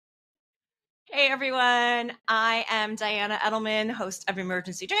Hey everyone, I am Diana Edelman, host of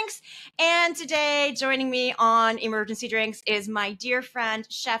Emergency Drinks, and today joining me on Emergency Drinks is my dear friend,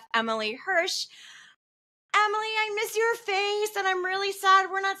 Chef Emily Hersh. Emily, I miss your face, and I'm really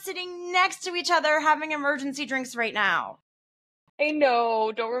sad we're not sitting next to each other having emergency drinks right now. I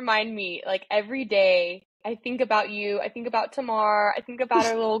know, don't remind me. Like every day, I think about you, I think about Tamar, I think about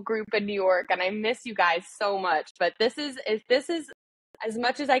our little group in New York, and I miss you guys so much. But if this is as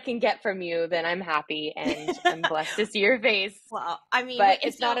much as I can get from you, then I'm happy and I'm blessed to see your face. Well, I mean, But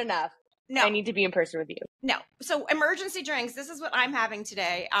it's not enough. No. I need to be in person with you. No. So emergency drinks, this is what I'm having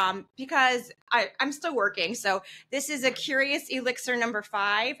today because I'm still working. So this is a Curious Elixir number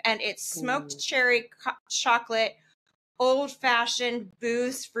 5, and it's smoked cherry chocolate, old-fashioned,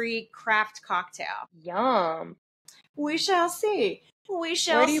 booze-free craft cocktail. Yum. We shall see. We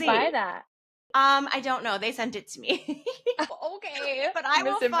shall see. Where do you buy that? I don't know. They sent it to me. Okay. But I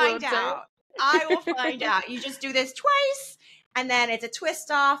will find out. I will find out. You just do this twice, and then it's a twist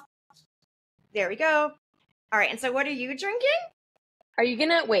off. There we go. All right. And so what are you drinking? Are you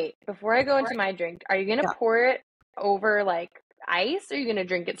gonna wait before I go into my drink? Are you gonna pour it over like ice, or are you gonna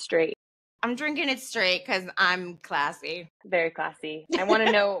drink it straight? I'm drinking it straight because I'm classy. Very classy. I want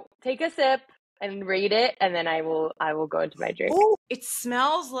to know. Take a sip and rate it, and then I will go into my drink. Ooh, it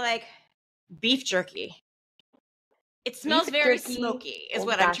smells like beef jerky. It smells very smoky, is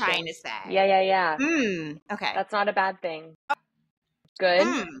what I'm trying to say. Yeah. Okay. That's not a bad thing.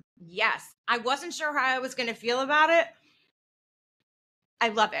 Good. Yes. I wasn't sure how I was going to feel about it. I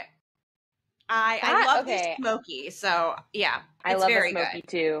love it. I love the smoky. So, yeah. I love the smoky,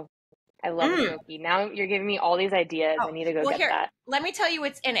 too. I love the smoky. Now you're giving me all these ideas. I need to go get that. Let me tell you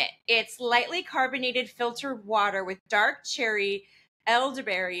what's in it. It's lightly carbonated filtered water with dark cherry,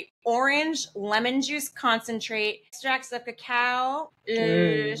 elderberry, orange, lemon juice concentrate, extracts of cacao,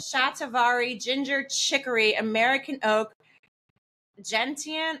 shatavari, ginger, chicory, American oak,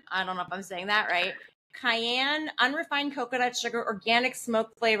 gentian, I don't know if I'm saying that right, cayenne, unrefined coconut sugar, organic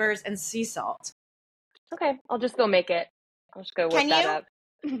smoke flavors, and sea salt. Okay, I'll just go make it. I'll just go whip that up.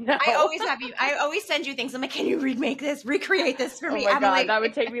 No. I always send you things. I'm like, can you recreate this for me? Oh my God, that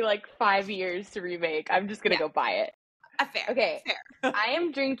would take me like 5 years to remake. I'm just going to go buy it. Fair. Okay. Fair. I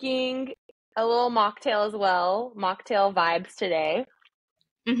am drinking a little mocktail as well. Mocktail vibes today.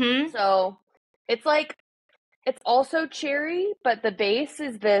 So it's like, it's also cherry, but the base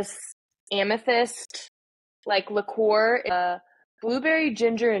is this amethyst, like liqueur, blueberry,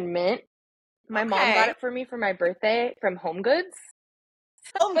 ginger, and mint. My mom got it for me for my birthday from Home Goods.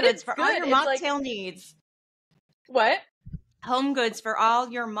 Home Goods for all your mocktail needs. What? Home Goods for all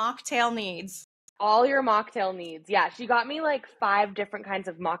your mocktail needs. All your mocktail needs. Yeah, she got me like 5 different kinds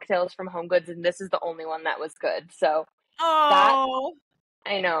of mocktails from Home Goods, and this is the only one that was good. So, I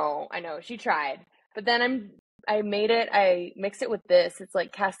know. She tried, but then I made it. I mixed it with this. It's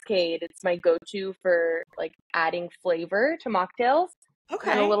like Cascade. It's my go-to for like adding flavor to mocktails.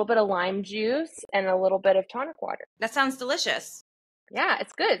 Okay. And a little bit of lime juice and a little bit of tonic water. That sounds delicious. Yeah,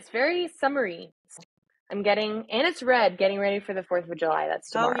 it's good. It's very summery. And it's red, getting ready for the 4th of July. That's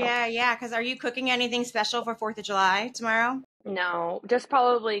tomorrow. Oh, yeah. Because are you cooking anything special for 4th of July tomorrow? No, just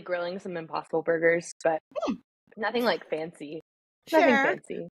probably grilling some Impossible burgers, but nothing like fancy. Nothing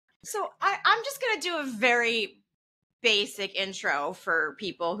fancy. So I'm just going to do a very basic intro for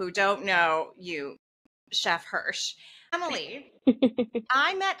people who don't know you, Chef Hersh. Emily,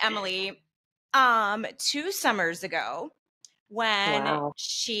 I met Emily 2 summers ago when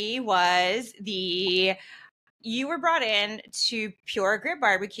she was you were brought in to Pure Grit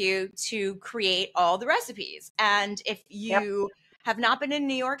Barbecue to create all the recipes. And if you have not been in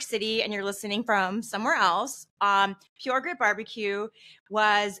New York City and you're listening from somewhere else, Pure Grit Barbecue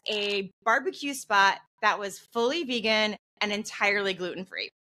was a barbecue spot that was fully vegan and entirely gluten-free.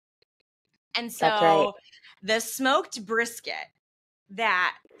 And so the smoked brisket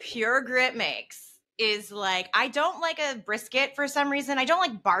that Pure Grit makes is like, I don't like a brisket for some reason. I don't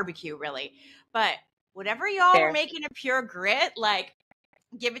like barbecue really, but whatever y'all were making a Pure Grit, like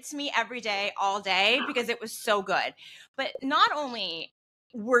give it to me every day, all day, because it was so good. But not only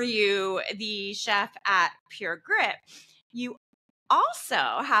were you the chef at Pure Grit, you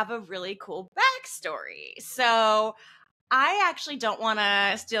also have a really cool backstory. So I actually don't want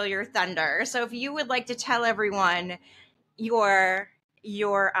to steal your thunder. So if you would like to tell everyone your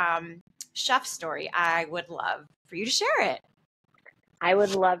chef story, I would love for you to share it. I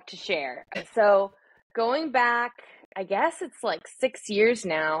would love to share. So going back, I guess it's like 6 years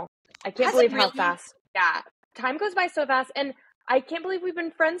now. I can't believe how fast. Yeah, time goes by so fast, and I can't believe we've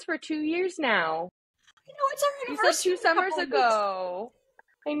been friends for 2 years now. I know, it's our anniversary. You said 2 summers ago.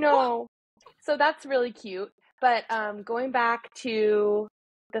 I know. So that's really cute. But going back to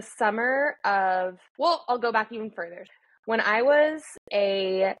the summer of, well, I'll go back even further. When I was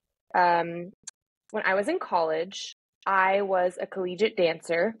in college, I was a collegiate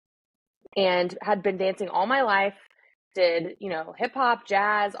dancer and had been dancing all my life. Did, hip hop,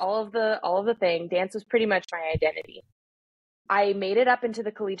 jazz, all of the thing. Dance was pretty much my identity. I made it up into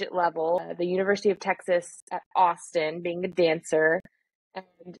the collegiate level, the University of Texas at Austin, being a dancer.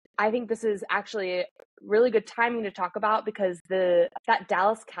 And I think this is actually really good timing to talk about because that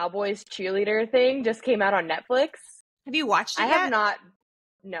Dallas Cowboys cheerleader thing just came out on Netflix. Have you watched it I yet? have not.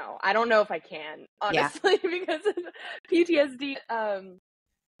 No, I don't know if I can, honestly, because of PTSD.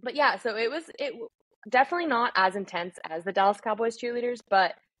 But yeah, so it definitely not as intense as the Dallas Cowboys cheerleaders,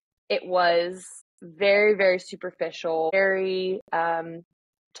 but it was very, very superficial, very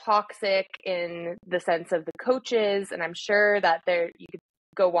toxic in the sense of the coaches. And I'm sure that you could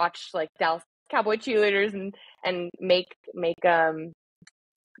go watch like Dallas Cowboy cheerleaders and make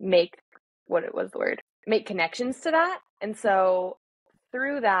connections to that. And so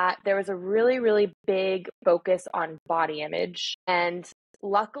through that, there was a really, really big focus on body image. And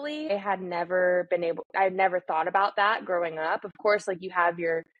luckily, I had never thought about that growing up. Of course, like you have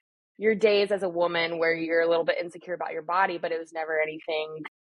your days as a woman where you're a little bit insecure about your body, but it was never anything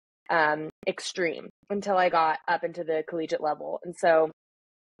extreme until I got up into the collegiate level. And so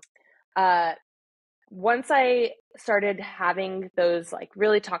once I started having those like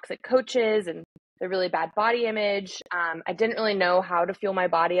really toxic coaches and the really bad body image, I didn't really know how to feel my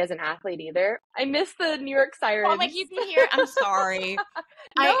body as an athlete either. I miss the New York Sirens. Oh, like you can hear, I'm sorry.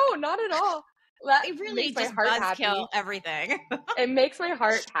 No, not at all. That it really makes my just heart happy. buzzkill everything. It makes my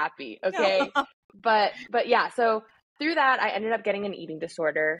heart happy. Okay. But yeah, so through that, I ended up getting an eating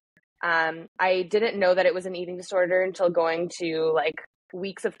disorder. I didn't know that it was an eating disorder until going to like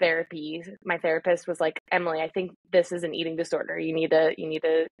weeks of therapy. My therapist was like, Emily, I think this is an eating disorder. You need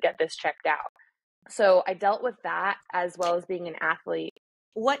to get this checked out. So I dealt with that as well as being an athlete.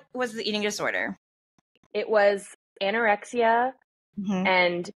 What was the eating disorder? It was anorexia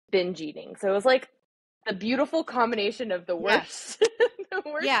and binge eating. So it was like the beautiful combination of the worst. The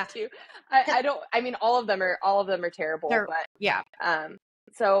worst two. I mean all of them are terrible, but yeah.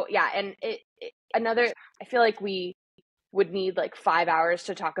 So yeah, and I feel like we would need like 5 hours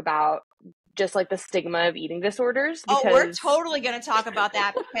to talk about just like the stigma of eating disorders. Because... Oh, we're totally going to talk about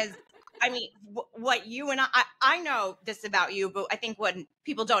that because I mean, what you and I know this about you, but I think what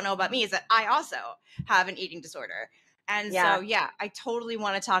people don't know about me is that I also have an eating disorder. And so, yeah, I totally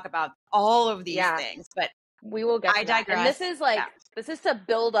want to talk about all of these things, but we will get to that. And this is like, this is to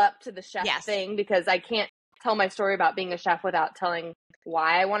build up to the chef thing because I can't tell my story about being a chef without telling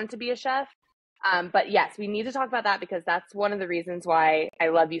why I wanted to be a chef. But yes, we need to talk about that because that's one of the reasons why I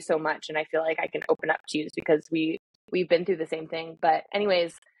love you so much. And I feel like I can open up to you because we've been through the same thing. But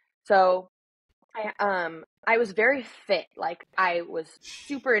anyways, so I was very fit. Like I was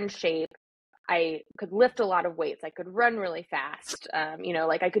super in shape. I could lift a lot of weights. I could run really fast.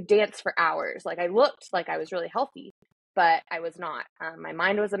 Like I could dance for hours. Like I looked like I was really healthy, but I was not. My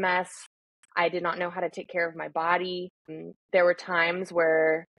mind was a mess. I did not know how to take care of my body. There were times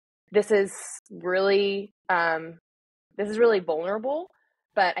where this is really vulnerable,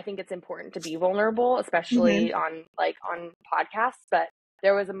 but I think it's important to be vulnerable, especially on podcasts. But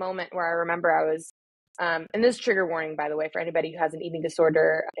there was a moment where I remember I was, and this trigger warning, by the way, for anybody who has an eating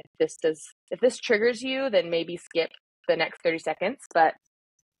disorder, if this triggers you, then maybe skip the next 30 seconds. But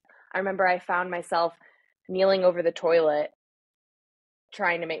I remember I found myself kneeling over the toilet,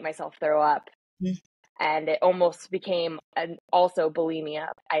 trying to make myself throw up. And it almost became also bulimia.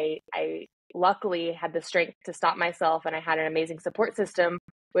 I luckily had the strength to stop myself, and I had an amazing support system,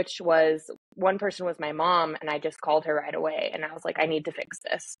 which was one person was my mom, and I just called her right away. And I was like, I need to fix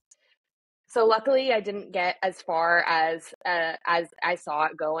this. So luckily I didn't get as far as I saw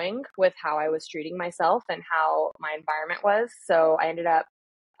it going with how I was treating myself and how my environment was. So I ended up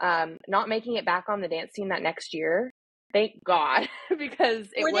not making it back on the dance team that next year. Thank God, because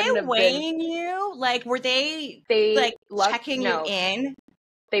it wouldn't have been. Were they weighing you? Like, were they like checking you in?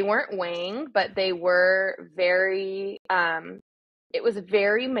 They weren't weighing, but they were very, it was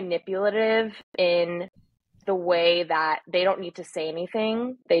very manipulative in the way that they don't need to say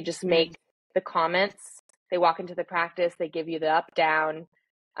anything. They just make the comments. They walk into the practice. They give you the up, down.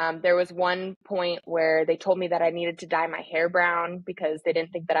 There was one point where they told me that I needed to dye my hair brown because they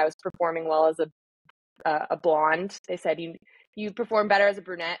didn't think that I was performing well as a blonde. They said you perform better as a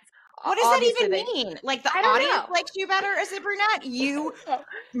brunette. What does that even mean? Like the audience likes you better as a brunette? You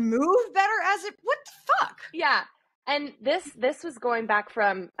move better as a what the fuck? Yeah. And this was going back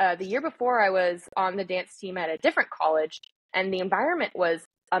from the year before. I was on the dance team at a different college, and the environment was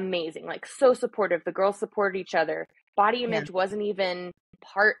amazing, like so supportive. The girls supported each other. Body image wasn't even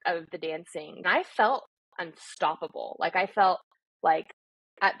part of the dancing. And I felt unstoppable. Like I felt like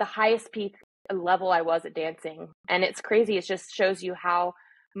at the highest peak level I was at dancing. And it's crazy. It just shows you how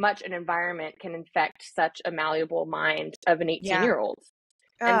much an environment can infect such a malleable mind of an 18-year-old.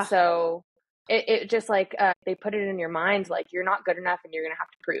 And so it just like they put it in your mind, like you're not good enough and you're going to have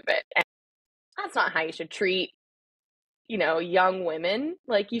to prove it. And that's not how you should treat, young women.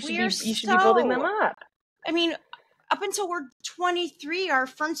 Like you should be building them up. I mean, up until we're 23, our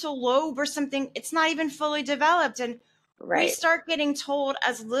frontal lobe or something, it's not even fully developed. And we start getting told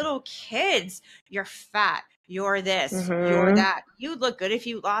as little kids, you're fat, you're this, you're that, you look good if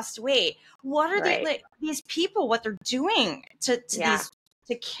you lost weight. What are these people, what they're doing to these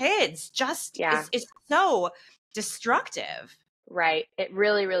kids is so destructive. Right. It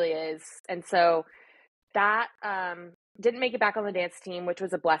really, really is. And so that didn't make it back on the dance team, which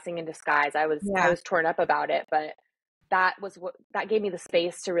was a blessing in disguise. I was torn up about it, but that gave me the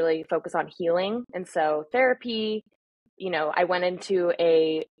space to really focus on healing. And so therapy, I went into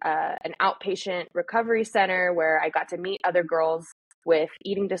an outpatient recovery center where I got to meet other girls with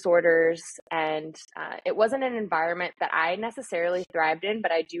eating disorders. And it wasn't an environment that I necessarily thrived in,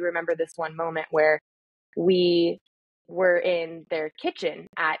 but I do remember this one moment where we were in their kitchen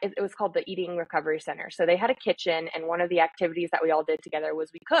it was called the Eating Recovery Center. So they had a kitchen, and one of the activities that we all did together was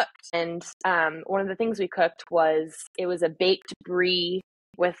we cooked. And one of the things we cooked was a baked brie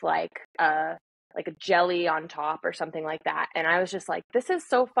with like a jelly on top or something like that. And I was just like, this is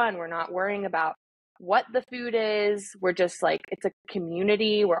so fun. We're not worrying about what the food is. We're just like, it's a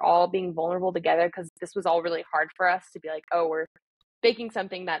community. We're all being vulnerable together, because this was all really hard for us to be like, oh, we're baking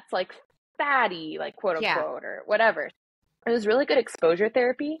something that's like fatty, like quote unquote, or whatever. It was really good exposure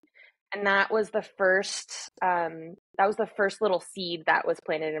therapy. And that was the first little seed that was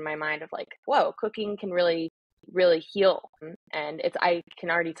planted in my mind of like, whoa, cooking can really, really heal. And I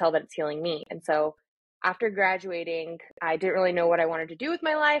can already tell that it's healing me. And so after graduating, I didn't really know what I wanted to do with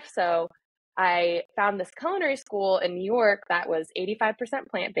my life. So I found this culinary school in New York that was 85%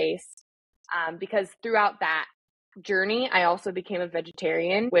 plant-based, because throughout that journey, I also became a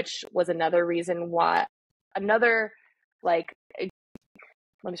vegetarian, which was another reason why, let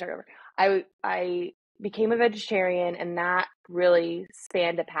me start over. I became a vegetarian, and that really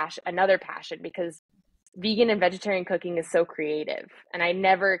spanned another passion, because vegan and vegetarian cooking is so creative, and I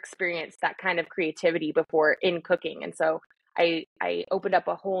never experienced that kind of creativity before in cooking. And so I opened up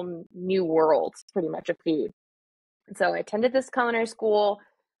a whole new world pretty much of food. And so I attended this culinary school,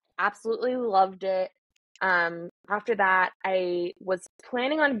 absolutely loved it. After that, I was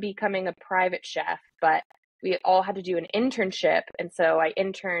planning on becoming a private chef, but we all had to do an internship. And so I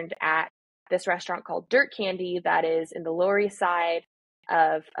interned at this restaurant called Dirt Candy that is in the Lower East Side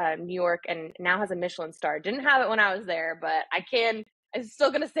of New York, and now has a Michelin star. Didn't have it when I was there, but I'm still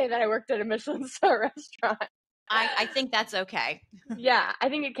going to say that I worked at a Michelin star restaurant. I think that's okay. Yeah, I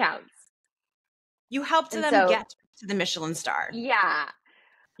think it counts. You helped them get to the Michelin star. Yeah.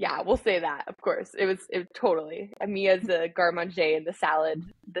 Yeah, we'll say that. Of course, it was totally. Me as a garde manger in the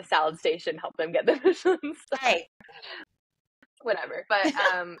salad station helped them get the Michelin star. Hey. Whatever, but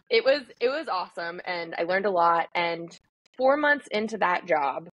it was awesome, and I learned a lot. And 4 months into that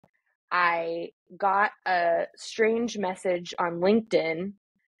job, I got a strange message on LinkedIn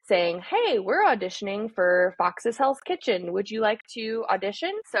saying, "Hey, we're auditioning for Fox's Hell's Kitchen. Would you like to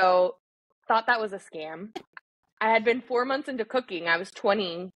audition?" So, thought that was a scam. I had been 4 months into cooking. I was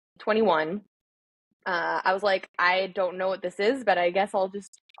 21. I was like, I don't know what this is, but I guess I'll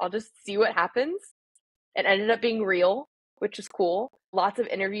just see what happens. It ended up being real, which is cool. Lots of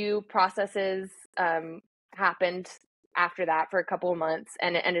interview processes happened after that for a couple of months,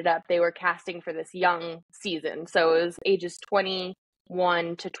 and it ended up they were casting for this young season. So it was ages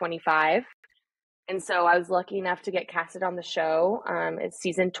 21 to 25. And so I was lucky enough to get casted on the show. It's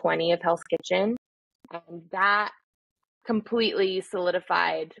season 20 of Hell's Kitchen. And that completely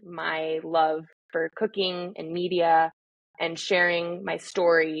solidified my love for cooking and media and sharing my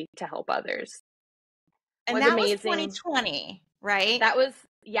story to help others. And that was 2020, right? That was,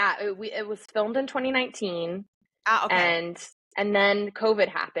 it was filmed in 2019. Okay. And then COVID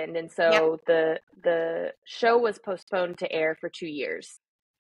happened. And so the show was postponed to air for 2 years.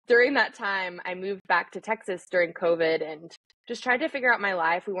 During that time, I moved back to Texas during COVID and just tried to figure out my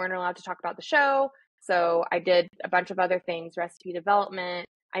life. We weren't allowed to talk about the show. So I did a bunch of other things, recipe development.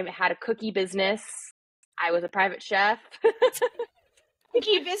 I had a cookie business. I was a private chef.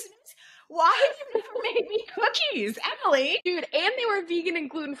 Cookie business? Why have you never made me cookies, Emily? Dude, and they were vegan and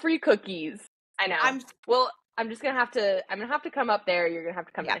gluten-free cookies. I know. I'm gonna have to come up there. You're gonna have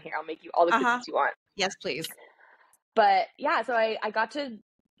to come down here. I'll make you all the cookies you want. Yes, please. But yeah, so I got to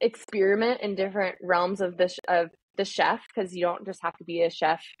experiment in different realms of the chef, because you don't just have to be a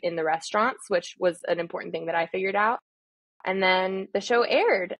chef in the restaurants, which was an important thing that I figured out. And then the show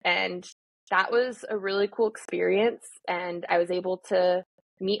aired, and that was a really cool experience. And I was able to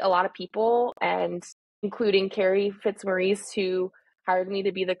meet a lot of people, and including Carrie Fitzmaurice, who hired me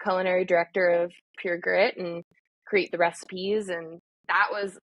to be the culinary director of Pure Grit and create the recipes. And that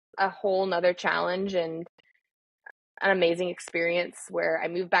was a whole nother challenge and an amazing experience, where I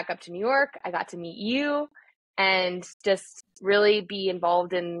moved back up to New York. I got to meet you and just really be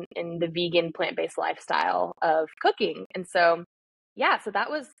involved in the vegan plant-based lifestyle of cooking. And so, yeah, so that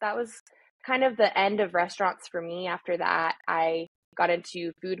was kind of the end of restaurants for me. After that, I got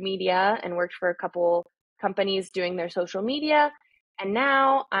into food media and worked for a couple companies doing their social media. And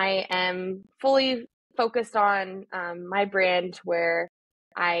now I am fully focused on my brand, where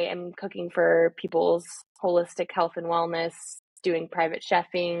I am cooking for people's holistic health and wellness, doing private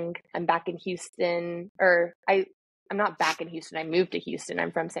chefing. I'm back in Houston, or I'm not back in Houston. I moved to Houston.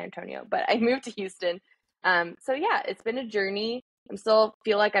 I'm from San Antonio, but I moved to Houston. So yeah, it's been a journey. I'm still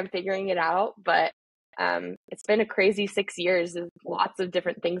feel like I'm figuring it out, but it's been a crazy 6 years. There's lots of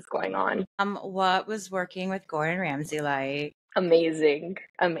different things going on. What was working with Gordon Ramsay like? Amazing.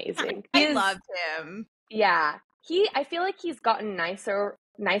 I loved him. Yeah. I feel like he's gotten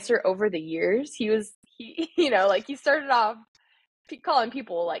nicer over the years. He he started off calling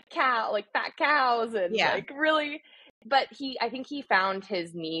people like fat cows and like really, but I think he found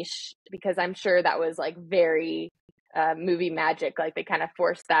his niche, because I'm sure that was like very movie magic. Like they kind of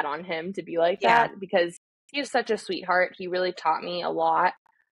forced that on him to be like that, because he was such a sweetheart. He really taught me a lot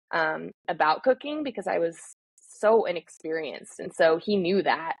about cooking, because I was so inexperienced. And so he knew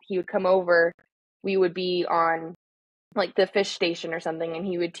that. He would come over, we would be on like the fish station or something, and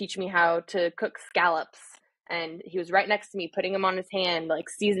he would teach me how to cook scallops. And he was right next to me, putting them on his hand, like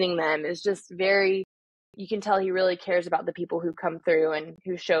seasoning them. It's just you can tell he really cares about the people who come through and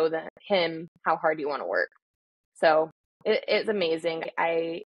who show him how hard you want to work. So it's amazing.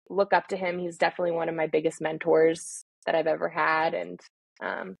 I look up to him. He's definitely one of my biggest mentors that I've ever had. And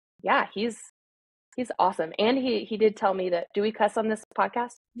yeah, he's awesome. And he did tell me that, do we cuss on this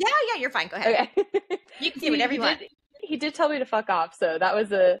podcast? Yeah, you're fine. Go ahead. Okay. You can say whatever you want. He did tell me to fuck off, so that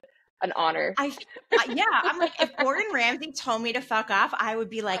was an honor. Yeah, I'm like, if Gordon Ramsay told me to fuck off, I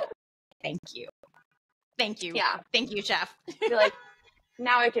would be like, thank you. Yeah. Thank you, chef. You're like,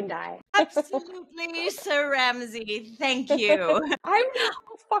 now I can die. Absolutely, Sir Ramsay. Thank you. I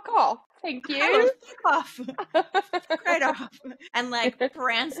will fuck off. Thank you. I will fuck off. Fuck right off. And like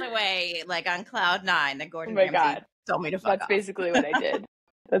prance away like on cloud 9 that Gordon Ramsay told me to fuck off. That's basically what I did.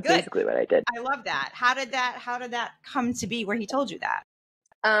 Basically what I did. I love that. How did that come to be where he told you that?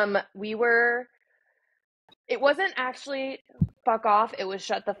 It wasn't actually fuck off, it was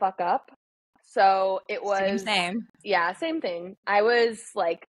shut the fuck up. So it was same. Yeah, same thing. I was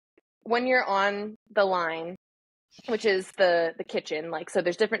like, when you're on the line, which is the kitchen, like, so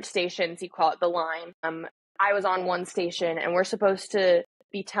there's different stations, you call it the line. I was on one station, and we're supposed to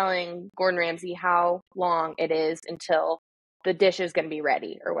be telling Gordon Ramsay how long it is until the dish is going to be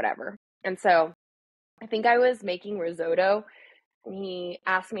ready or whatever. And so I think I was making risotto, and he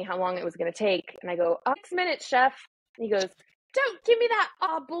asked me how long it was going to take. And I go, 6 minutes, chef. And he goes, don't give me that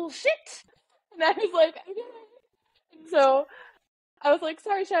bullshit. And I was like, okay. And so I was like,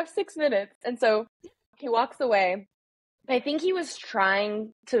 sorry, chef, 6 minutes. And so he walks away. I think he was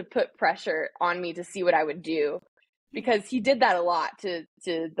trying to put pressure on me to see what I would do, because he did that a lot to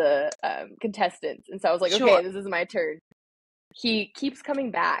the contestants. And so I was like, okay, this is my turn. He keeps coming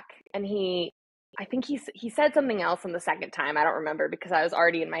back, and I think he said something else on the second time. I don't remember, because I was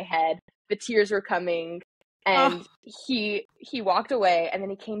already in my head. The tears were coming, and he walked away, and then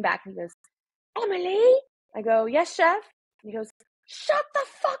he came back and he goes, Emily? I go, yes, chef. And he goes, shut the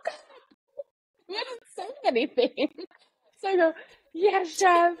fuck up. He didn't say anything. So I go, yeah,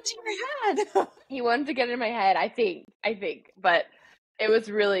 chef. To your head. He wanted to get in my head, I think. But it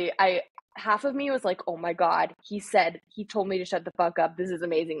was really, half of me was like, oh my God, he told me to shut the fuck up. This is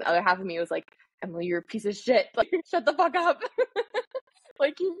amazing. The other half of me was like, Emily, you're a piece of shit. Like, shut the fuck up.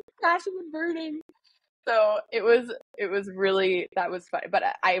 Like, you're crashing and burning. So it was really, that was fun. But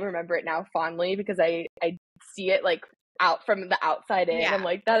I remember it now fondly, because I see it like out from the outside in. Yeah. I'm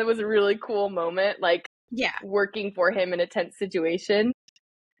like, that was a really cool moment. Like, working for him in a tense situation.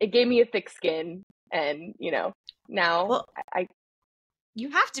 It gave me a thick skin, and now You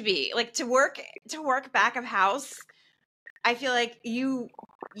have to be like to work back of house. I feel like you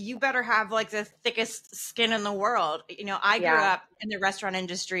better have like the thickest skin in the world. You know, I grew up in the restaurant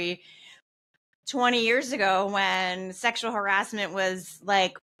industry 20 years ago when sexual harassment was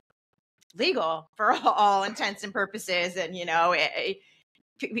like legal for all intents and purposes. And, you know,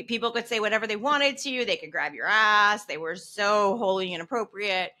 people could say whatever they wanted to you. They could grab your ass. They were so wholly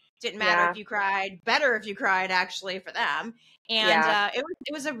inappropriate. Didn't matter if you cried. Better if you cried, actually, for them. And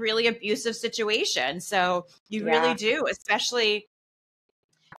it was a really abusive situation. So you really do, especially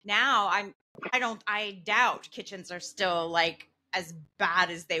now. I doubt kitchens are still like as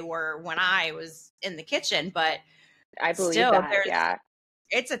bad as they were when I was in the kitchen, but I believe still, that.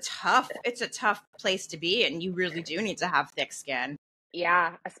 it's a tough place to be, and you really do need to have thick skin.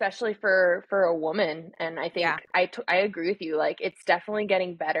 Yeah, especially for a woman. And I think I agree with you. Like, it's definitely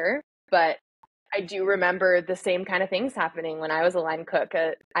getting better, but I do remember the same kind of things happening when I was a line cook.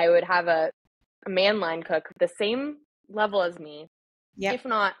 I would have a man line cook the same level as me, if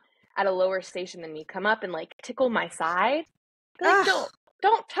not at a lower station than me, come up and like tickle my side. Like,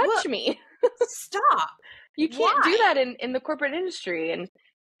 don't touch me. Stop. You can't do that in the corporate industry. And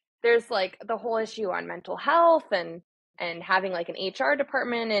there's like the whole issue on mental health and having like an HR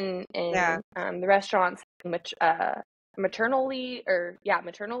department in the restaurants, which maternal leave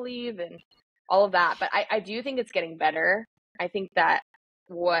and all of that. But I do think it's getting better. I think that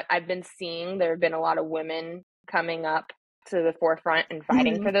what I've been seeing, there have been a lot of women coming up to the forefront and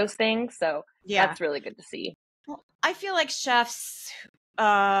fighting for those things. So that's really good to see. Well, I feel like chefs,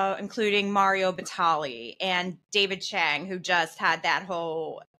 including Mario Batali and David Chang, who just had that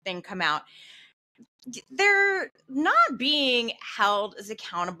whole thing come out, they're not being held as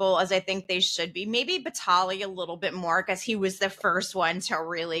accountable as I think they should be. Maybe Batali a little bit more because he was the first one to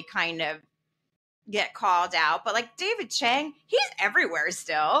really kind of get called out. But like David Chang, he's everywhere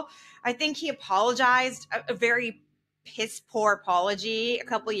still. I think he apologized, a very piss poor apology a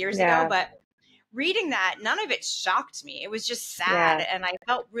couple years ago, but reading that, none of it shocked me. It was just sad. And I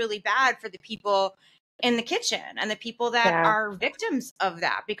felt really bad for the people in the kitchen and the people that are victims of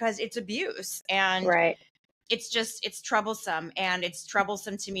that, because it's abuse and it's troublesome. And it's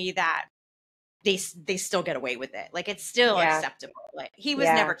troublesome to me that they still get away with it. Like, it's still acceptable. Like, he was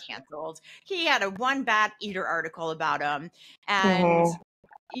never canceled. He had a one bad eater article about him. And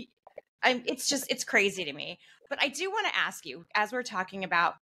it's crazy to me. But I do want to ask you, as we're talking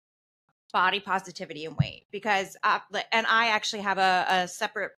about body positivity and weight, because and I actually have a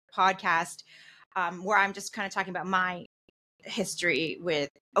separate podcast where I'm just kind of talking about my history with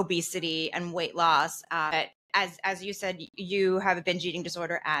obesity and weight loss. But as you said, you have a binge eating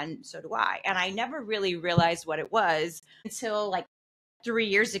disorder, and so do I. And I never really realized what it was until like 2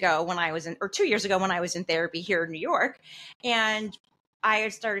 years ago when I was in therapy here in New York. And I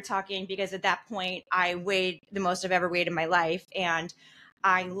started talking because at that point I weighed the most I've ever weighed in my life. And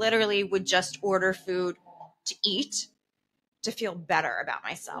I literally would just order food to eat to feel better about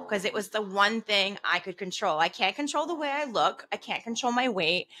myself, because it was the one thing I could control. I can't control the way I look. I can't control my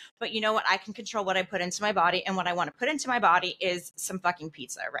weight, but you know what? I can control what I put into my body. And what I want to put into my body is some fucking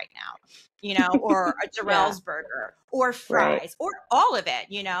pizza right now, you know, or a Jarrell's burger or fries or all of it,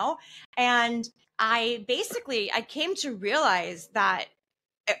 you know? And I came to realize that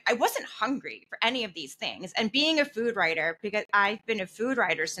I wasn't hungry for any of these things. And being a food writer, because I've been a food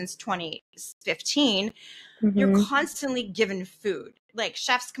writer since 2015, you're constantly given food. Like,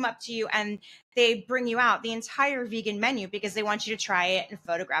 chefs come up to you and they bring you out the entire vegan menu because they want you to try it and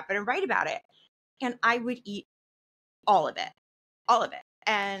photograph it and write about it. And I would eat all of it.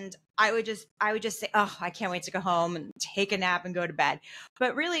 And I would just say, oh, I can't wait to go home and take a nap and go to bed.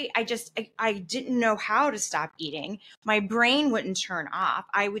 But really, I didn't know how to stop eating. My brain wouldn't turn off.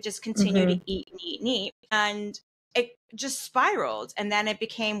 I would just continue to eat and eat and eat. And it just spiraled. And then it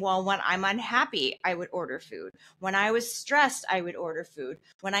became, well, when I'm unhappy, I would order food. When I was stressed, I would order food.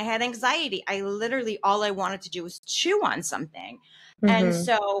 When I had anxiety, all I wanted to do was chew on something. And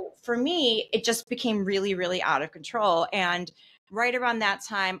so for me, it just became really, really out of control. And right around that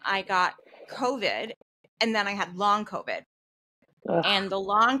time, I got COVID, and then I had long COVID. And the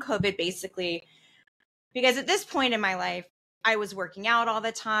long COVID basically, because at this point in my life, I was working out all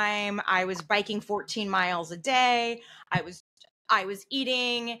the time. I was biking 14 miles a day. I was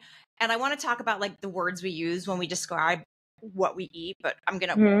eating. And I want to talk about like the words we use when we describe what we eat, but I'm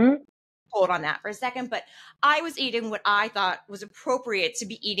going to hold on that for a second. But I was eating what I thought was appropriate to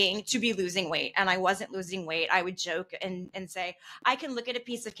be eating to be losing weight. And I wasn't losing weight. I would joke and say, I can look at a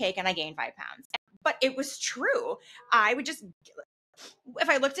piece of cake and I gain 5 pounds. But it was true. I would just if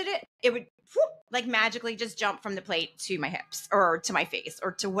I looked at it, it would whoop, like magically just jump from the plate to my hips or to my face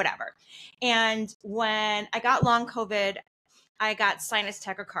or to whatever. And when I got long COVID, I got sinus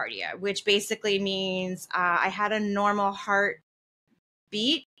tachycardia, which basically means I had a normal heart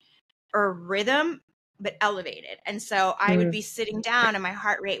beat or rhythm, but elevated. And so I would be sitting down and my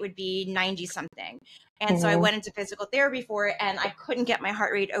heart rate would be 90 something. And so I went into physical therapy for it, and I couldn't get my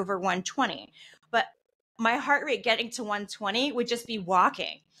heart rate over 120. But my heart rate getting to 120 would just be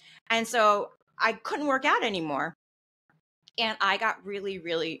walking. And so I couldn't work out anymore. And I got really,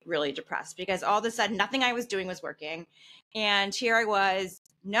 really, really depressed because all of a sudden nothing I was doing was working. And here I was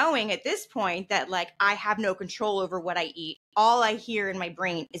knowing at this point that like I have no control over what I eat. All I hear in my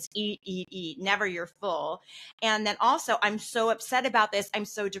brain is eat, eat, eat, never you're full. And then also I'm so upset about this. I'm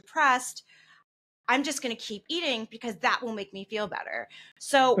so depressed. I'm just going to keep eating because that will make me feel better.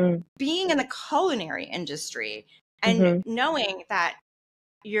 So being in the culinary industry and knowing that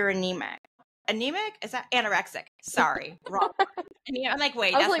you're anemic. Anemic? Is that anorexic? Sorry, wrong. I'm like,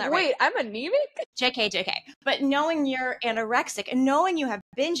 wait, that's not right. I'm anemic? JK. But knowing you're anorexic and knowing you have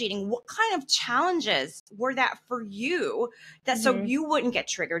binge eating, what kind of challenges were that for you that so you wouldn't get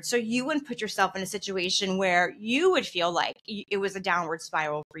triggered, so you wouldn't put yourself in a situation where you would feel like it was a downward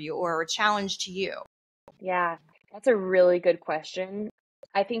spiral for you or a challenge to you? Yeah, that's a really good question.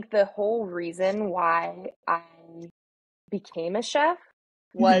 I think the whole reason why I became a chef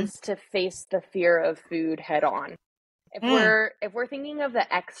was to face the fear of food head on. If we're thinking of the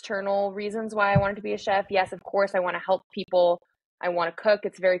external reasons why I wanted to be a chef, yes, of course I want to help people. I want to cook.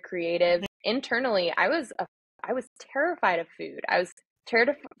 It's very creative. Internally, I was terrified of food. I was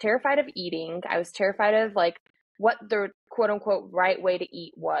terrified of eating. I was terrified of like what the quote unquote right way to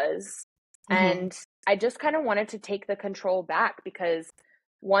eat was. And I just kind of wanted to take the control back, because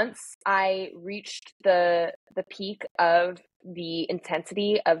once I reached the peak of the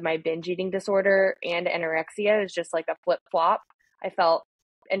intensity of my binge eating disorder and anorexia, is just like a flip flop. I felt,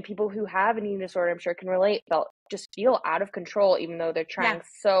 and people who have an eating disorder, I'm sure can relate, feel out of control, even though they're trying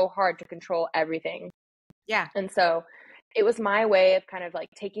so hard to control everything. Yeah. And so it was my way of kind of like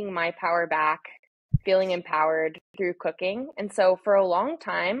taking my power back, feeling empowered through cooking. And so for a long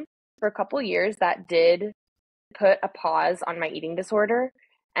time, for a couple years, that did put a pause on my eating disorder.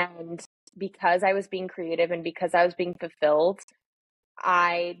 And because I was being creative and because I was being fulfilled,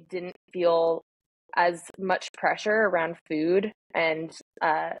 I didn't feel as much pressure around food and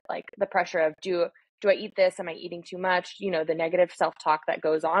like the pressure of do I eat this? Am I eating too much? You know, the negative self-talk that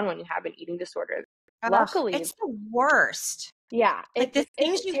goes on when you have an eating disorder. Luckily, it's the worst. Yeah. Like the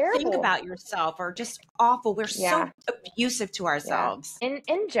things you think about yourself are just awful. We're so abusive to ourselves. Yeah.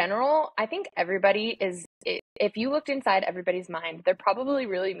 In general, I think everybody is, if you looked inside everybody's mind, they're probably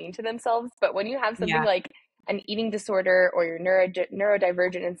really mean to themselves. But when you have something like an eating disorder, or you're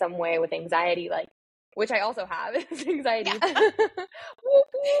neurodivergent in some way with anxiety, like, which I also have, is anxiety. Yeah.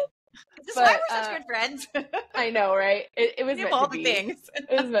 This is why we're such good friends. I know, right? It was meant to be.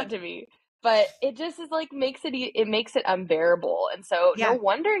 It was meant to be. But it just is like makes it unbearable. And so no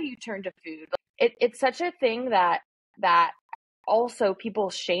wonder you turn to food. It's such a thing that also people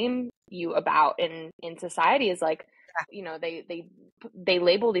shame you about in society, is like, you know, they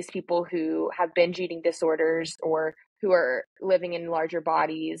label these people who have binge eating disorders or who are living in larger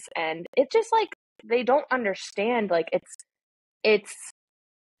bodies, and it's just like they don't understand, like it's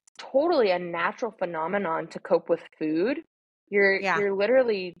totally a natural phenomenon to cope with food. You're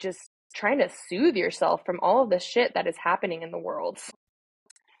literally just trying to soothe yourself from all of the shit that is happening in the world.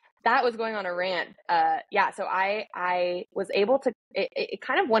 That was going on a rant. So I was able to, it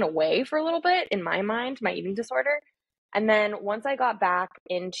kind of went away for a little bit in my mind, my eating disorder. And then once I got back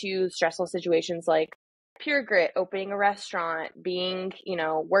into stressful situations like Pure Grit, opening a restaurant, being, you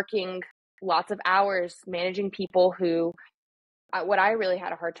know, working lots of hours, managing people who, what I really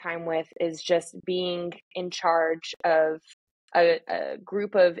had a hard time with is just being in charge of a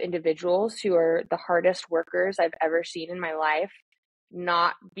group of individuals who are the hardest workers I've ever seen in my life,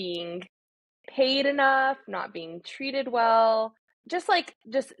 not being paid enough, not being treated well, just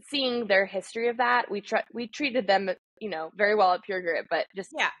seeing their history of that. We treated them, you know, very well at Pure Grit, but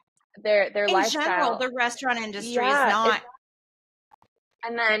just their in lifestyle. General, the restaurant industry is not.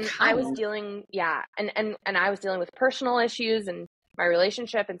 And then I was dealing, and I was dealing with personal issues and my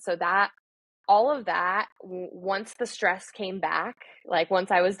relationship, and so that all of that, once the stress came back, like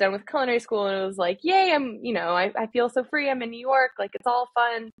once I was done with culinary school and it was like, yay, I feel so free, I'm in New York, like it's all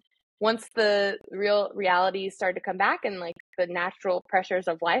fun. Once the real reality started to come back and like the natural pressures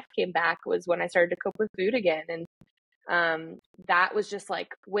of life came back, was when I started to cope with food again. And that was just like,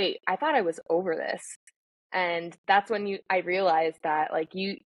 wait, I thought I was over this. And that's when I realized that like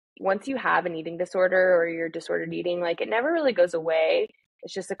once you have an eating disorder or you're disordered eating, like it never really goes away.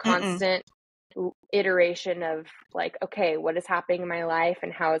 It's just a constant iteration of like, okay, what is happening in my life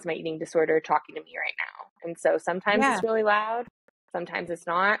and how is my eating disorder talking to me right now? And so sometimes it's really loud, sometimes it's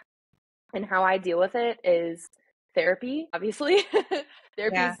not. And how I deal with it is therapy, obviously.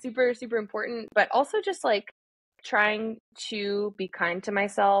 Therapy is super, super important, but also just like trying to be kind to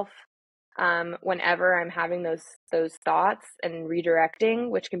myself whenever I'm having those thoughts and redirecting,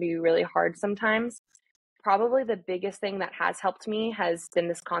 which can be really hard sometimes. Probably the biggest thing that has helped me has been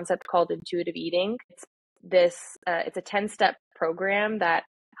this concept called intuitive eating. It's a 10-step program that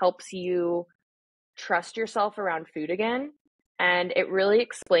helps you trust yourself around food again. And it really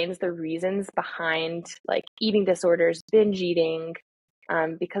explains the reasons behind like eating disorders, binge eating,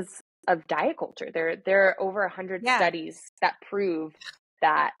 because of diet culture. There are over 100 studies that prove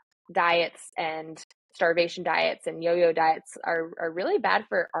that diets and starvation diets and yo-yo diets are really bad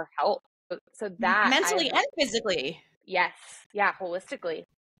for our health. So that mentally and physically. Yes. Yeah. Holistically.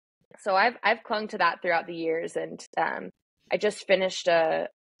 So I've clung to that throughout the years. And, I just finished a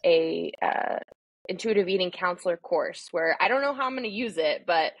intuitive eating counselor course where I don't know how I'm going to use it,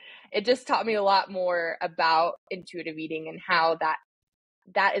 but it just taught me a lot more about intuitive eating and how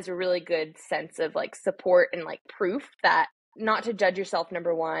that is a really good sense of like support and like proof that not to judge yourself,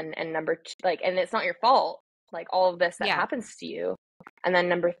 number one, and number two, like, and it's not your fault, like all of this that happens to you. And then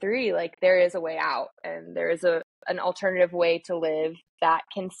number three, like there is a way out and there is an alternative way to live that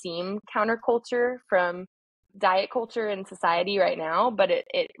can seem counterculture from diet culture and society right now, but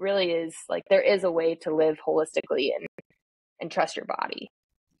it really is like there is a way to live holistically and trust your body.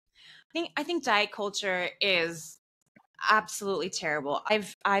 I think diet culture is absolutely terrible.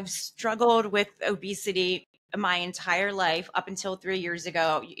 I've struggled with obesity my entire life up until 3 years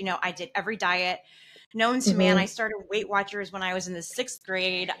ago. You know, I did every diet known to man. I started Weight Watchers when I was in the 6th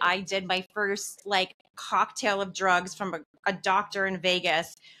grade. I did my first like cocktail of drugs from a doctor in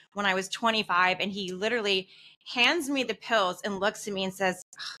Vegas when I was 25, and he literally hands me the pills and looks at me and says,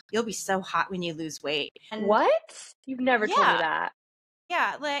 "You'll be so hot when you lose weight." And what? You've never told me that.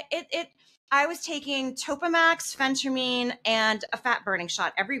 Yeah, like I was taking Topamax, phentermine, and a fat burning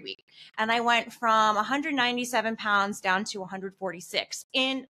shot every week. And I went from 197 pounds down to 146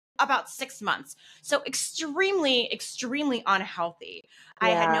 in about 6 months. So extremely, extremely unhealthy. I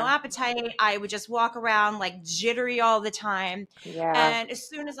had no appetite. I would just walk around like jittery all the time. And as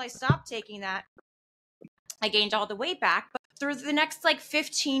soon as I stopped taking that, I gained all the weight back. But through the next like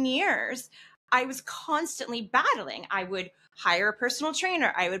 15 years, I was constantly battling. I would hire a personal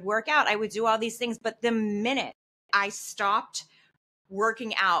trainer. I would work out. I would do all these things. But the minute I stopped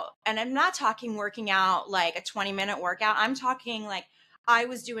working out, and I'm not talking working out like a 20-minute workout, I'm talking like I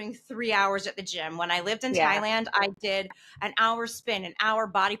was doing 3 hours at the gym. When I lived in Thailand, I did an hour spin, an hour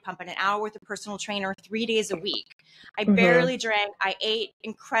body pump, and an hour with a personal trainer 3 days a week. I barely drank. I ate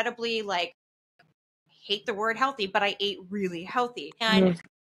incredibly, like, hate the word healthy, but I ate really healthy. And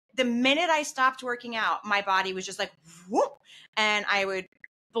the minute I stopped working out, my body was just like, whoop, and I would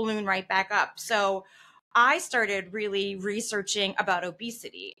balloon right back up. So I started really researching about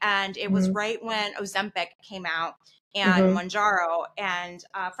obesity, and it was right when Ozempic came out and Mounjaro, and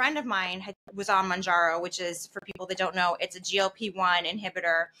a friend of mine was on Mounjaro, which is, for people that don't know, it's a GLP-1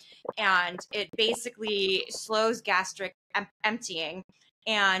 inhibitor, and it basically slows gastric emptying,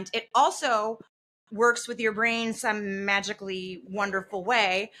 and it also works with your brain some magically wonderful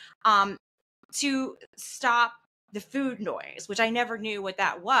way to stop the food noise, which I never knew what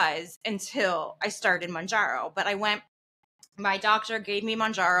that was until I started Mounjaro. But my doctor gave me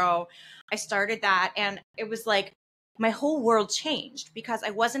Mounjaro. I started that, and it was like my whole world changed because I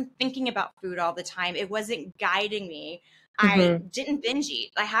wasn't thinking about food all the time. It wasn't guiding me. I didn't binge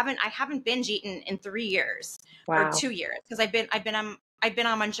eat. I haven't binge eaten in 3 years or 2 years because I've been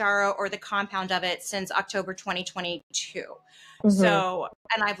on Mounjaro or the compound of it since October 2022. So,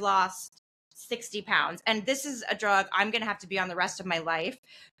 and I've lost 60 pounds. And this is a drug I'm going to have to be on the rest of my life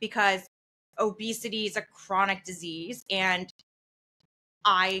because obesity is a chronic disease. And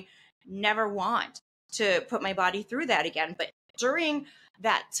I never want to put my body through that again. But during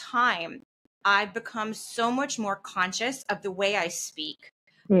that time, I've become so much more conscious of the way I speak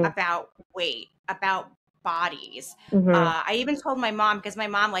about weight, about bodies. I even told my mom, because my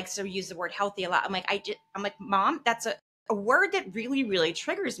mom likes to use the word healthy a lot. I'm like, Mom, that's a word that really, really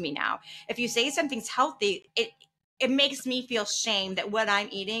triggers me now. If you say something's healthy, it makes me feel shame that what I'm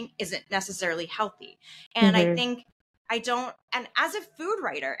eating isn't necessarily healthy. And I think and as a food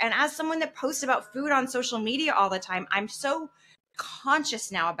writer and as someone that posts about food on social media all the time, I'm so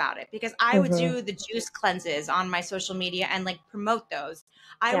conscious now about it, because I would do the juice cleanses on my social media and like promote those.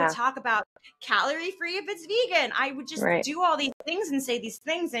 I would talk about calorie free if it's vegan. I would just do all these things and say these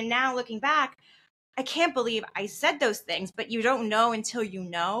things. And now looking back, I can't believe I said those things, but you don't know until you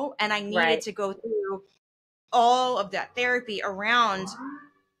know. And I needed to go through all of that therapy around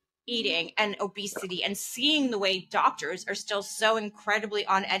eating and obesity and seeing the way doctors are still so incredibly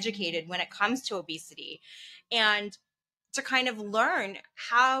uneducated when it comes to obesity, and to kind of learn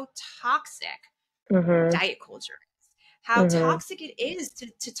how toxic diet culture is, how toxic it is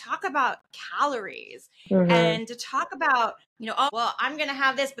to talk about calories and to talk about, oh, well, I'm going to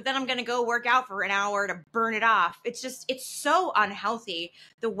have this, but then I'm going to go work out for an hour to burn it off. It's so unhealthy,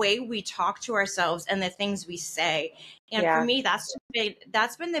 the way we talk to ourselves and the things we say. And for me, that's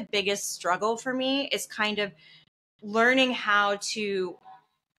been the biggest struggle for me, is kind of learning how to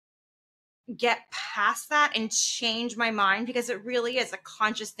get past that and change my mind, because it really is a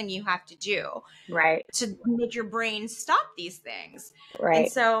conscious thing you have to do to make your brain stop these things.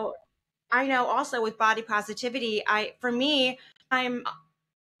 And so I know also with body positivity, I'm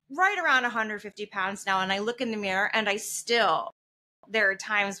right around 150 pounds now, and I look in the mirror and there are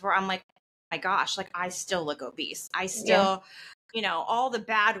times where I'm like, oh my gosh, like I still look obese. I still, all the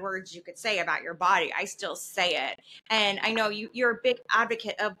bad words you could say about your body, I still say it. And I know you're a big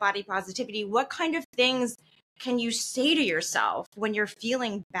advocate of body positivity. What kind of things can you say to yourself when you're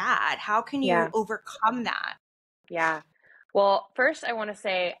feeling bad? How can you overcome that? Yeah. Well, first I want to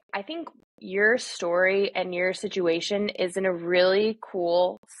say, I think your story and your situation is in a really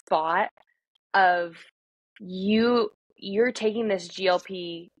cool spot of you're taking this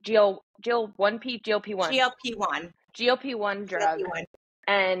GLP-1 drug,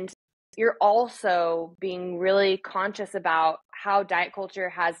 and you're also being really conscious about how diet culture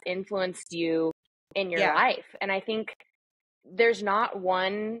has influenced you in your life. And I think there's not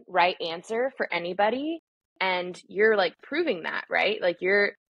one right answer for anybody, and you're like proving that, right? Like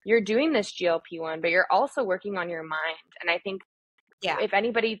you're doing this GLP-1, but you're also working on your mind. And I think if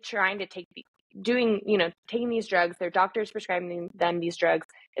anybody trying to taking these drugs, their doctors prescribing them these drugs,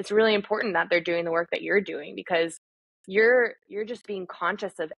 it's really important that they're doing the work that you're doing, because you're just being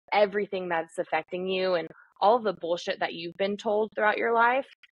conscious of everything that's affecting you and all of the bullshit that you've been told throughout your life.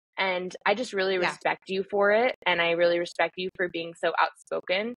 And I just really respect you for it. And I really respect you for being so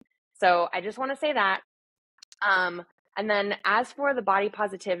outspoken. So I just want to say that. And then as for the body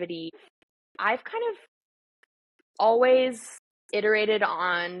positivity, I've kind of always iterated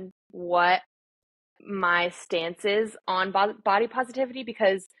on what my stance is on body positivity,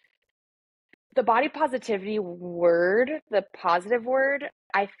 because the body positivity word, the positive word,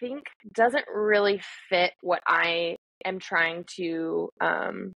 I think doesn't really fit what I am trying to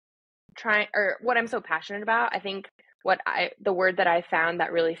or what I'm so passionate about. I think the word that I found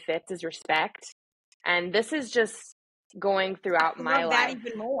that really fits is respect. And this is just going throughout my life. That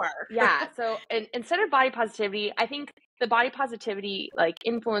even more. Yeah. So instead of body positivity, I think the body positivity, like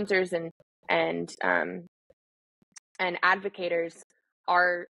influencers and advocators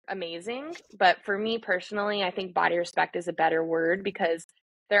are amazing. But for me personally, I think body respect is a better word, because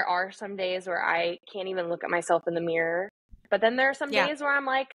there are some days where I can't even look at myself in the mirror. But then there are some days where I'm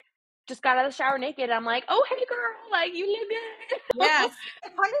like, just got out of the shower naked. I'm like, oh, hey girl, like you look good. Yes,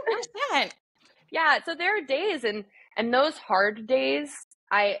 100%. Yeah. So there are days, and those hard days,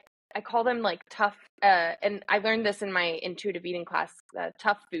 I call them like tough, and I learned this in my intuitive eating class,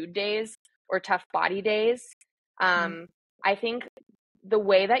 tough food days or tough body days. I think the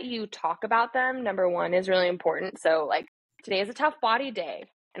way that you talk about them, number one, is really important. So like today is a tough body day.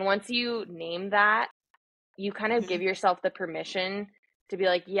 And once you name that, you kind of give yourself the permission to be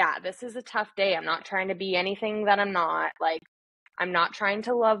like, yeah, this is a tough day. I'm not trying to be anything that I'm not. Like, I'm not trying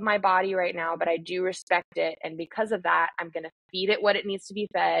to love my body right now, but I do respect it. And because of that, I'm going to feed it what it needs to be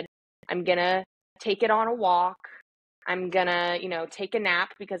fed. I'm going to take it on a walk. I'm going to, take a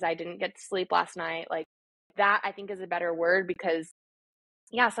nap because I didn't get to sleep last night. Like that, I think, is a better word, because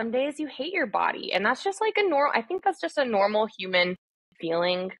yeah, some days you hate your body, and that's just like I think that's just a normal human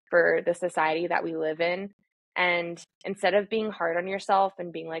feeling for the society that we live in. And instead of being hard on yourself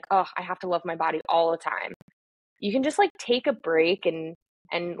and being like, oh, I have to love my body all the time, you can just like take a break and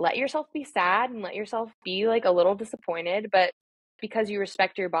let yourself be sad and let yourself be like a little disappointed. But because you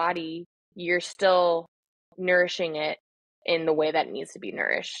respect your body, you're still nourishing it in the way that it needs to be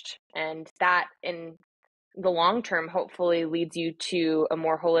nourished. And that, in the long term, hopefully leads you to a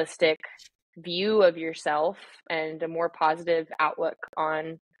more holistic view of yourself and a more positive outlook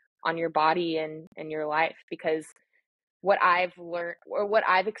on your body and your life. Because what I've learned, or what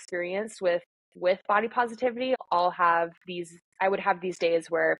I've experienced with body positivity, I'll have these I would have these days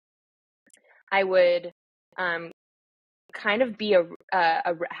where I would kind of be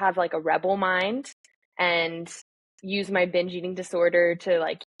have like a rebel mind and use my binge eating disorder to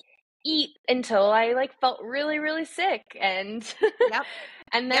like eat until I like felt really, really sick. And Yep.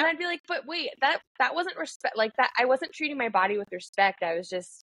 and then Yep. I'd be like, but wait, that wasn't respect. Like that, I wasn't treating my body with respect. I was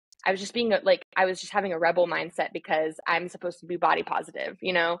just being like, I was just having a rebel mindset because I'm supposed to be body positive,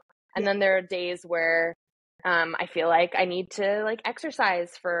 you know? And Yeah. then there are days where I feel like I need to like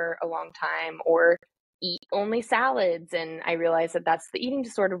exercise for a long time or eat only salads, and I realize that that's the eating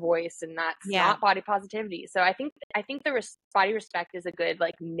disorder voice and that's Yeah. not body positivity. So I think the body respect is a good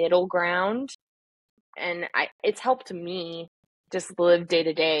like middle ground, and it's helped me just live day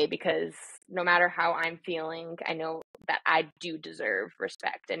to day because no matter how I'm feeling, I know that I do deserve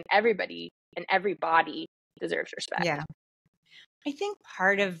respect, and everybody and everybody deserves respect. Yeah. I think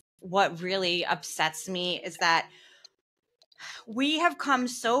part of what really upsets me is that we have come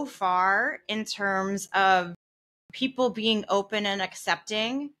so far in terms of people being open and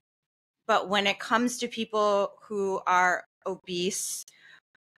accepting, but when it comes to people who are obese,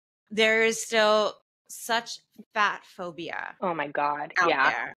 there is still such fat phobia Oh my God. out Yeah.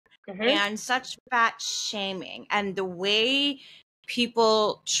 there Mm-hmm. and such fat shaming, and the way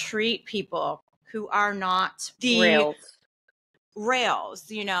people treat people who are not the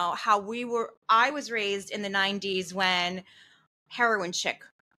rails, you know, how I was raised in the 90s when heroin chick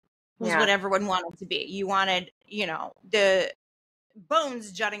was what everyone wanted to be. You wanted, you know, the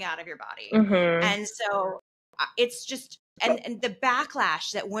bones jutting out of your body. Mm-hmm. And so it's just, and the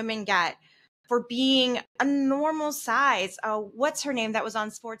backlash that women get for being a normal size. What's her name that was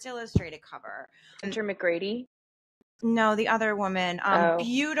on Sports Illustrated cover? Ginger McGrady? No, the other woman.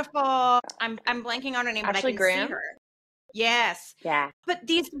 Beautiful. I'm blanking on her name, but I Ashley can Graham? see her. Yes. Yeah. But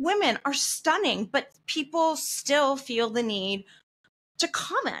these women are stunning, but people still feel the need to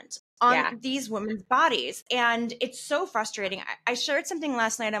comment on these women's bodies. And it's so frustrating. I shared something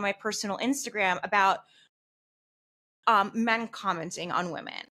last night on my personal Instagram about men commenting on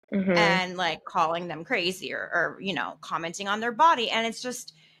women and like calling them crazy or, you know, commenting on their body. And it's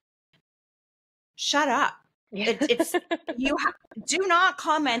just, shut up. It's do not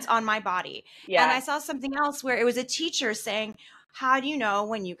comment on my body. Yeah. And I saw something else where it was a teacher saying, how do you know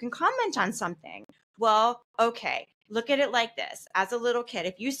when you can comment on something? Well, okay, look at it like this. As a little kid,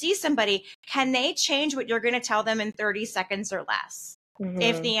 if you see somebody, can they change what you're going to tell them in 30 seconds or less?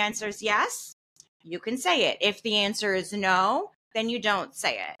 If the answer is yes, you can say it. If the answer is no, then you don't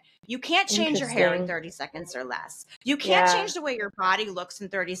say it. You can't change your hair in 30 seconds or less. You can't change the way your body looks in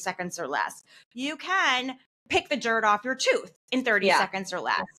 30 seconds or less. You can pick the dirt off your tooth in 30 seconds or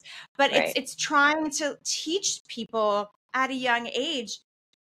less. But it's trying to teach people at a young age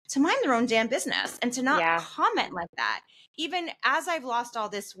to mind their own damn business and to not comment like that. Even as I've lost all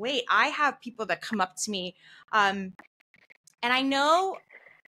this weight, I have people that come up to me, and I know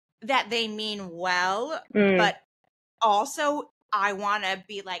that they mean well, but also I want to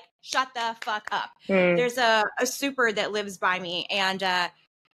be like, shut the fuck up. There's a super that lives by me, and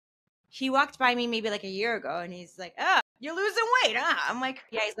he walked by me maybe like a year ago, and he's like, oh, you're losing weight, huh? I'm like,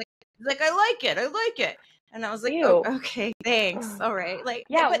 yeah. He's like, I like it. And I was like, oh, okay, thanks. All right. Like,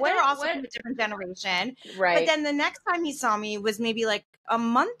 but they're also from a different generation. Right. But then the next time he saw me was maybe like a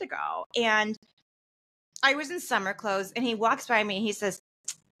month ago, and I was in summer clothes, and he walks by me and he says,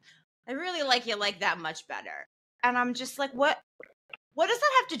 I really like you like that much better. And I'm just like, what does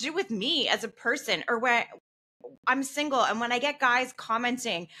that have to do with me as a person? Or when I'm single and when I get guys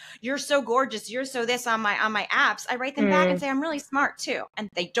commenting, you're so gorgeous, you're so this on my apps, I write them back and say, I'm really smart too. And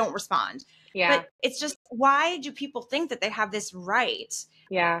they don't respond. Yeah. But it's just, why do people think that they have this right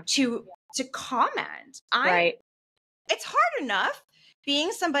to comment? It's hard enough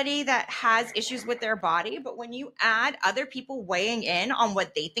being somebody that has issues with their body, but when you add other people weighing in on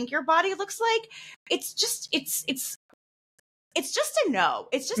what they think your body looks like, it's just a no.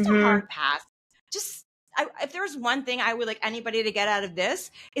 It's just a hard pass. Just if there's one thing I would like anybody to get out of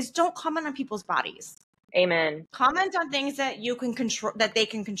this is don't comment on people's bodies. Amen. Comment on things that you can control, that they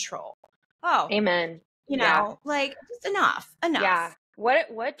can control. Oh, amen. You know, like just enough. Yeah.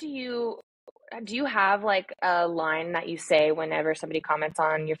 What do you have like a line that you say whenever somebody comments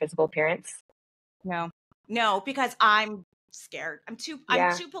on your physical appearance? No, because I'm scared. I'm too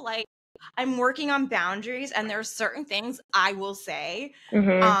polite. I'm working on boundaries, and there are certain things I will say.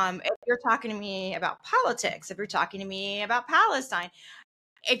 If you're talking to me about politics, if you're talking to me about Palestine,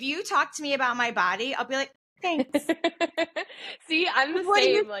 if you talk to me about my body, I'll be like, thanks. See, I'm the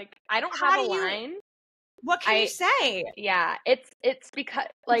same. Like, I don't have a line. What can you say? Yeah, it's because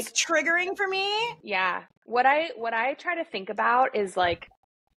like it's triggering for me. Yeah. What I try to think about is like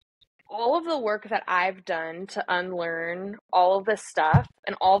all of the work that I've done to unlearn all of this stuff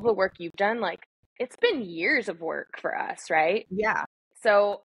and all the work you've done, like it's been years of work for us, right? Yeah.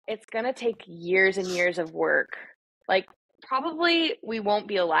 So it's going to take years and years of work. Like probably we won't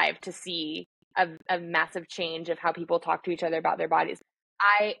be alive to see a massive change of how people talk to each other about their bodies.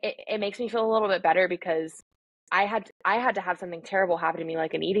 It makes me feel a little bit better because I had to have something terrible happen to me,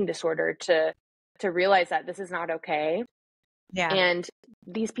 like an eating disorder, to realize that this is not okay. Yeah. And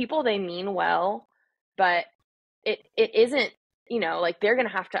these people, they mean well, but it isn't, like they're going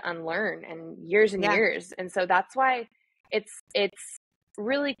to have to unlearn and years and years. And so that's why it's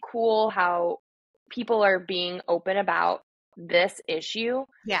really cool how people are being open about this issue.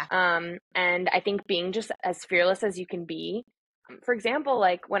 Yeah. And I think being just as fearless as you can be. For example,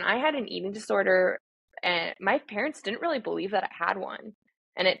 like when I had an eating disorder, and my parents didn't really believe that I had one.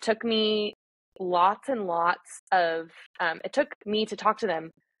 And it took me lots and lots of, it took me to talk to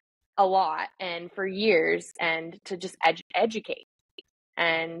them a lot and for years and to just educate.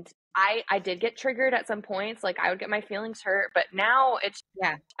 And I did get triggered at some points. Like I would get my feelings hurt, but now it's,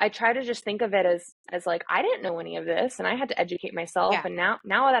 I try to just think of it as like, I didn't know any of this and I had to educate myself. And now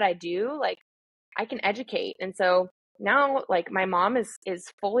that I do, like I can educate. And so now like my mom is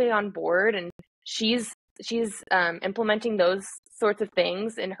fully on board and she's implementing those sorts of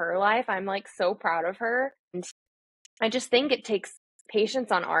things in her life. I'm like so proud of her. And I just think it takes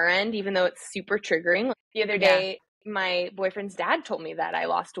patience on our end, even though it's super triggering. Like the other day, my boyfriend's dad told me that I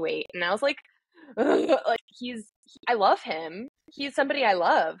lost weight and I was like, like I love him. He's somebody I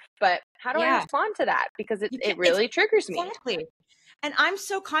love, but how do I respond to that? Because it really triggers me. Exactly. And I'm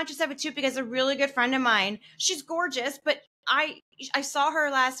so conscious of it too, because a really good friend of mine, she's gorgeous, but I saw her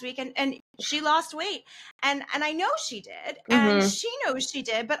last week and she lost weight and I know she did and she knows she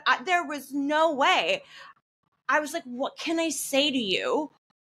did, but there was no way. I was like, what can I say to you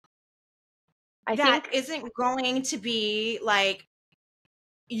that isn't going to be like,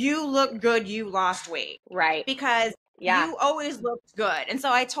 you look good, you lost weight. Right. Because you always looked good. And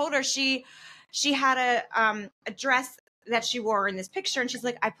so I told her she had a dress that she wore in this picture. And she's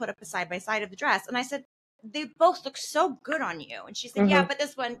like, I put up a side by side of the dress. And I said, they both look so good on you. And she said, yeah, but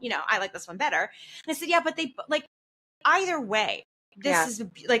this one, I like this one better. And I said, yeah, but they like either way, this is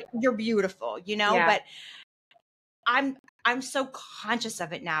like, you're beautiful, but I'm so conscious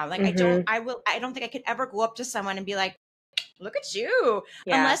of it now. Like I don't think I could ever go up to someone and be like, look at you.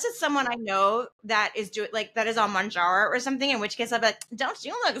 Unless it's someone I know that is that is on Manjaro or something, in which case I'm like, don't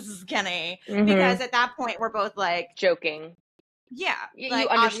you look skinny? Because at that point we're both like joking. Yeah. Like, you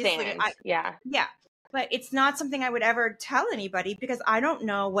understand. Yeah. But it's not something I would ever tell anybody because I don't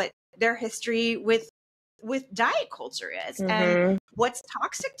know what their history with diet culture is and what's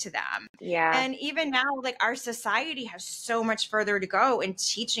toxic to them. Yeah. And even now, like our society has so much further to go in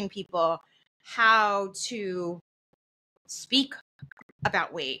teaching people how to speak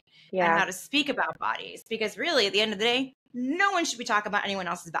about weight and how to speak about bodies, because really at the end of the day, no one should be talking about anyone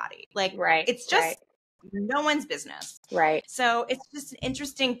else's body. Like it's just no one's business. Right. So it's just an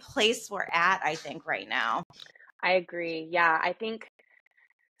interesting place we're at, I think, right now. I agree. Yeah. I think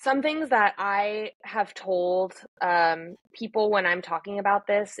some things that I have told people when I'm talking about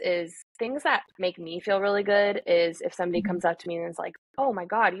this is things that make me feel really good is if somebody comes up to me and is like, oh my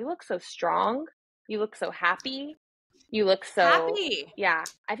God, you look so strong. You look so happy. You look so happy. Yeah.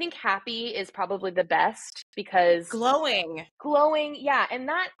 I think happy is probably the best because glowing. Yeah. And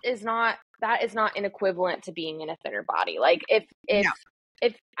that is not an equivalent to being in a thinner body. Like if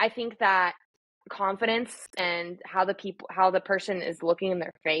I think that confidence and how the person is looking in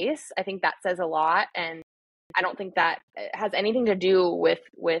their face, I think that says a lot. And I don't think that has anything to do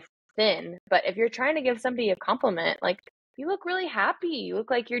with thin, but if you're trying to give somebody a compliment, like you look really happy, you look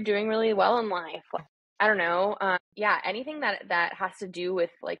like you're doing really well in life. I don't know. Anything that has to do with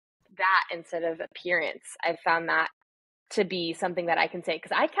like that instead of appearance. I've found that to be something that I can say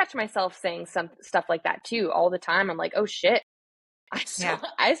because I catch myself saying some stuff like that too all the time. I'm like, oh shit, I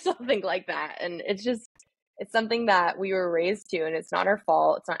still think like that. And it's something that we were raised to and it's not our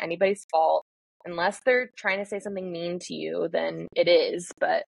fault. It's not anybody's fault. Unless they're trying to say something mean to you, then it is.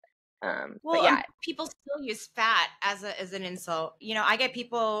 But people still use fat as an insult. I get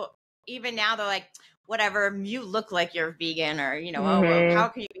people even now, they're like, whatever, you look like you're vegan or, oh, well, how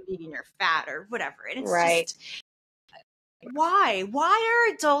can you be vegan? You're fat or whatever. And it's just, why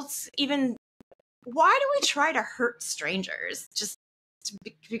are adults why do we try to hurt strangers? Just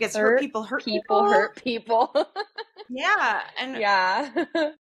because hurt people hurt people. Hurt people. Yeah. And yeah.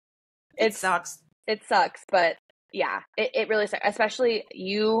 it sucks. it sucks, but yeah, it really sucks. Especially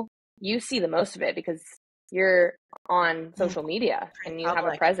you see the most of it because you're on social media and you have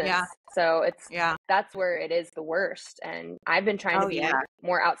a presence. Yeah. So that's where it is the worst. And I've been trying to be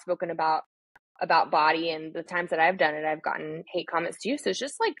more outspoken about body, and the times that I've done it, I've gotten hate comments too. So it's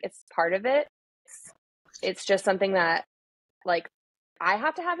just like, it's part of it. It's just something that, like, I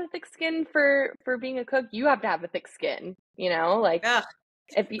have to have a thick skin for being a cook. You have to have a thick skin, you know, like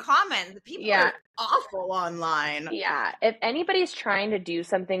if you comment, people are awful online. Yeah. If anybody's trying to do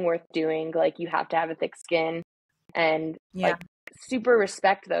something worth doing, like, you have to have a thick skin and like super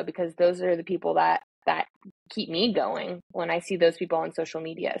respect though, because those are the people that keep me going when I see those people on social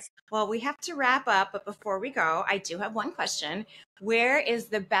media. Well, we have to wrap up, but before we go, I do have one question. Where is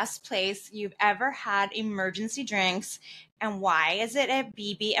the best place you've ever had emergency drinks, and why is it at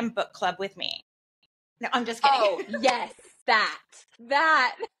BB and Book Club with me? No, I'm just kidding. Oh, yes, that.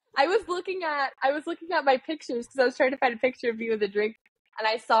 I was looking at my pictures because I was trying to find a picture of you with a drink, and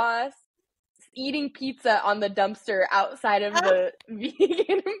I saw us eating pizza on the dumpster outside of the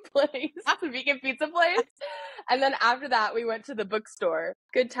vegan place, the vegan pizza place. And then after that, we went to the bookstore.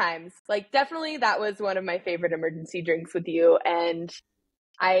 Good times. Like, definitely that was one of my favorite emergency drinks with you. And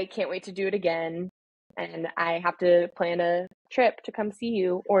I can't wait to do it again. And I have to plan a trip to come see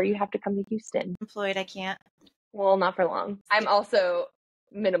you, or you have to come to Houston. Employed, I can't. Well, not for long. I'm also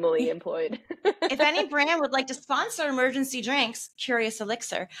minimally employed. If any brand would like to sponsor emergency drinks, Curious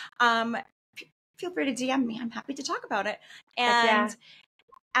Elixir, feel free to DM me. I'm happy to talk about it. And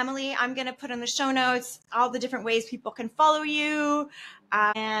Emily, I'm going to put in the show notes all the different ways people can follow you.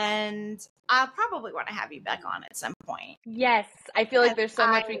 And I'll probably want to have you back on at some point. Yes. I feel like there's so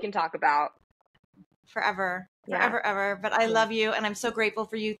much we can talk about. Forever. But I love you, and I'm so grateful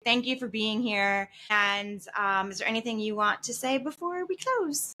for you. Thank you for being here. And is there anything you want to say before we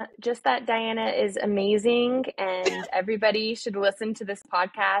close? Just that Diana is amazing, and everybody should listen to this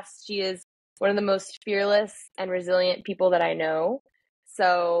podcast. She is one of the most fearless and resilient people that I know.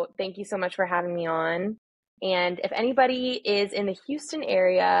 So thank you so much for having me on. And if anybody is in the Houston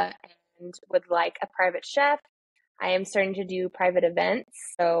area and would like a private chef, I am starting to do private events.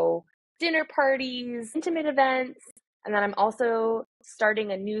 So dinner parties, intimate events. And then I'm also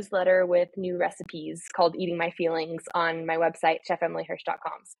starting a newsletter with new recipes called Eating My Feelings on my website,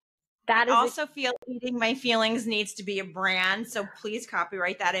 chefemilyhersh.com. That is feel Eating My Feelings needs to be a brand, so please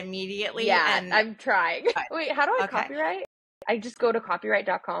copyright that immediately. Yeah, and I'm trying. Wait, how do I copyright? I just go to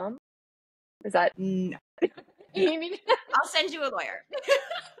copyright.com. Is that? No. I'll send you a lawyer.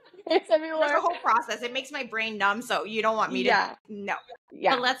 There's a whole process. It makes my brain numb, so you don't want me to. No.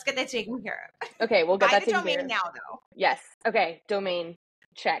 Yeah. But let's get that taken care of. Okay, we'll get that taken care of. Buy the domain now, though. Yes. Okay, domain.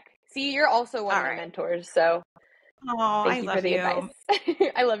 Check. See, you're also one of my mentors, so thank you for the advice.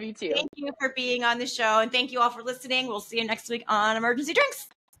 I love you too. Thank you for being on the show, and thank you all for listening. We'll see you next week on Emergency Drinks.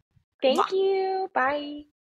 Thank you. Bye.